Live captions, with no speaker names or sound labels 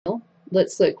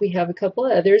let's look. We have a couple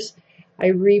of others. I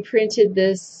reprinted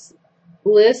this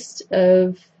list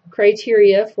of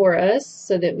criteria for us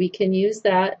so that we can use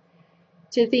that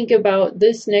to think about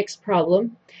this next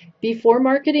problem. Before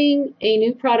marketing a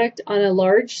new product on a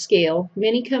large scale,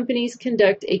 many companies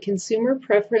conduct a consumer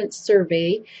preference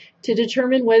survey to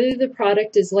determine whether the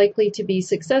product is likely to be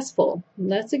successful.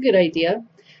 And that's a good idea.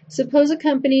 Suppose a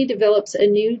company develops a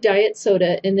new diet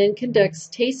soda and then conducts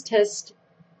taste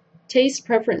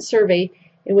preference survey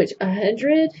in which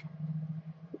 100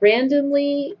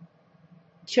 randomly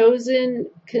chosen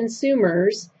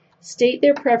consumers state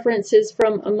their preferences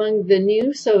from among the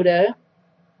new soda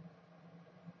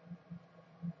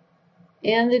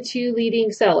and the two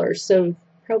leading sellers, so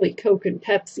probably Coke and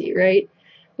Pepsi, right?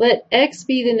 Let X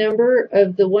be the number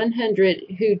of the 100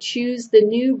 who choose the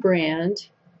new brand,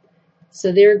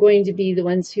 so they're going to be the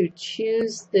ones who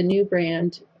choose the new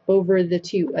brand over the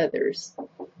two others.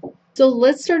 So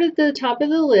let's start at the top of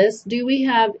the list. Do we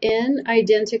have n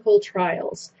identical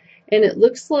trials? And it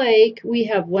looks like we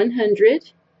have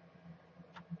 100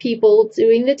 people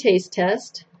doing the taste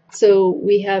test. So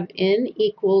we have n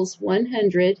equals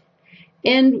 100.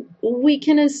 And we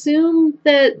can assume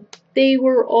that they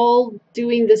were all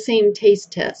doing the same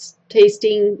taste test,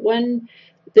 tasting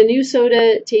the new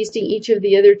soda, tasting each of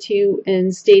the other two,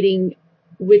 and stating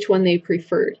which one they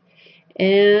preferred.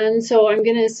 And so I'm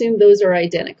going to assume those are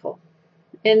identical.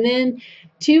 And then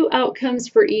 2 outcomes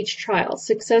for each trial,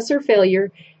 success or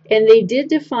failure. And they did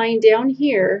define down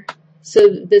here, so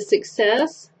the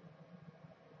success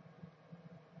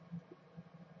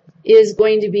is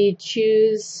going to be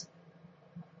choosing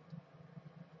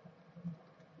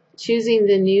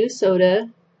the new soda,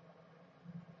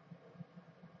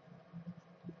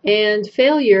 and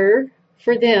failure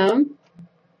for them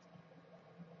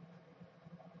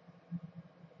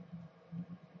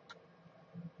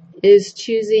is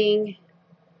choosing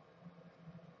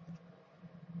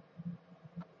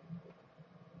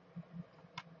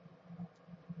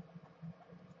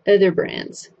other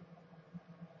brands.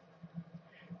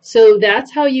 So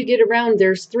that's how you get around.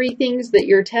 There's 3 things that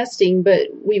you're testing, but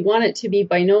we want it to be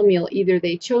binomial. Either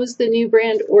they chose the new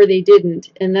brand or they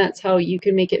didn't, and that's how you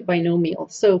can make it binomial.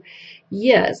 So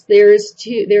yes, there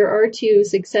are 2.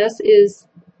 Success is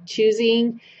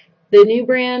choosing the new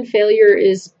brand. Failure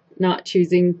is not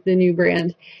choosing the new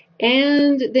brand.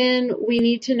 And then we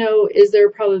need to know, is there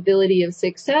a probability of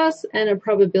success and a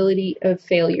probability of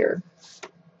failure?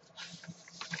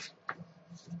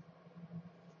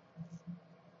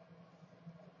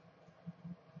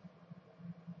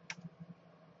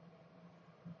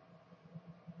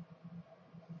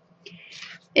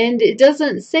 And it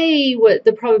doesn't say what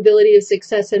the probability of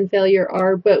success and failure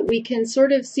are, but we can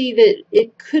sort of see that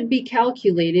it could be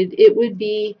calculated. It would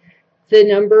be the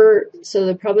number, so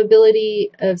the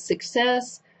probability of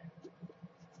success,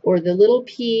 or the little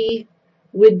p,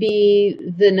 would be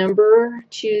the number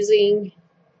choosing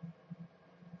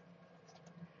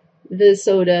the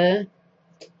soda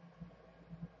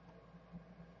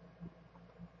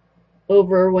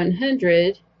over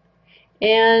 100.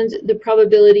 And the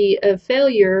probability of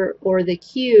failure, or the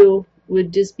Q,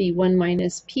 would just be 1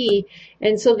 minus P.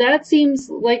 And so that seems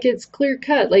like it's clear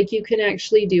cut, like you can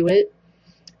actually do it.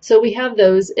 So we have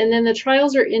those. And then the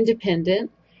trials are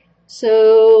independent.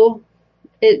 So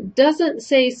it doesn't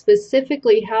say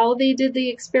specifically how they did the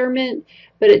experiment,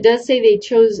 but it does say they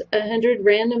chose 100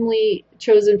 randomly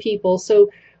chosen people.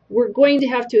 So we're going to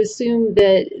have to assume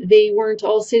that they weren't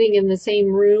all sitting in the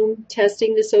same room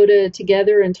testing the soda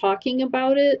together and talking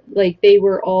about it. Like they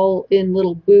were all in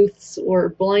little booths or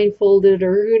blindfolded,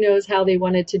 or who knows how they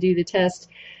wanted to do the test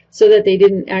so that they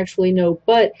didn't actually know.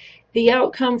 But the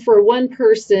outcome for one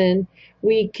person,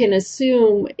 we can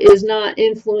assume, is not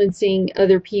influencing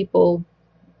other people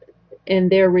and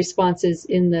their responses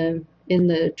in the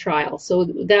trial. So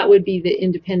that would be the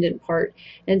independent part.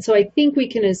 And so I think we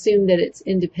can assume that it's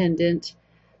independent.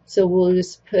 So we'll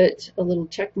just put a little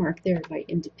check mark there by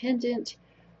independent.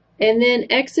 And then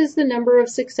X is the number of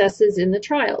successes in the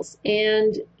trials.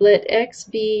 And let X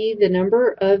be the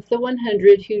number of the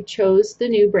 100 who chose the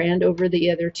new brand over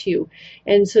the other 2.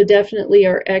 And so definitely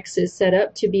our X is set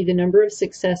up to be the number of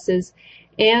successes.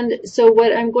 And so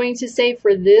what I'm going to say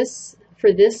for this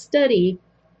study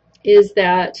is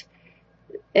that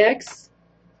X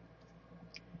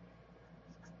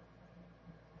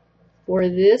for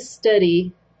this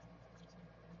study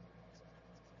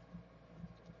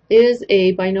is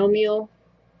a binomial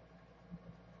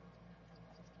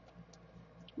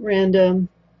random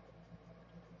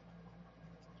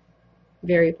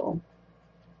variable.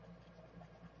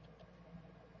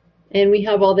 And we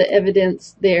have all the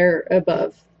evidence there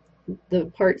above the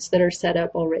parts that are set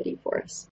up already for us.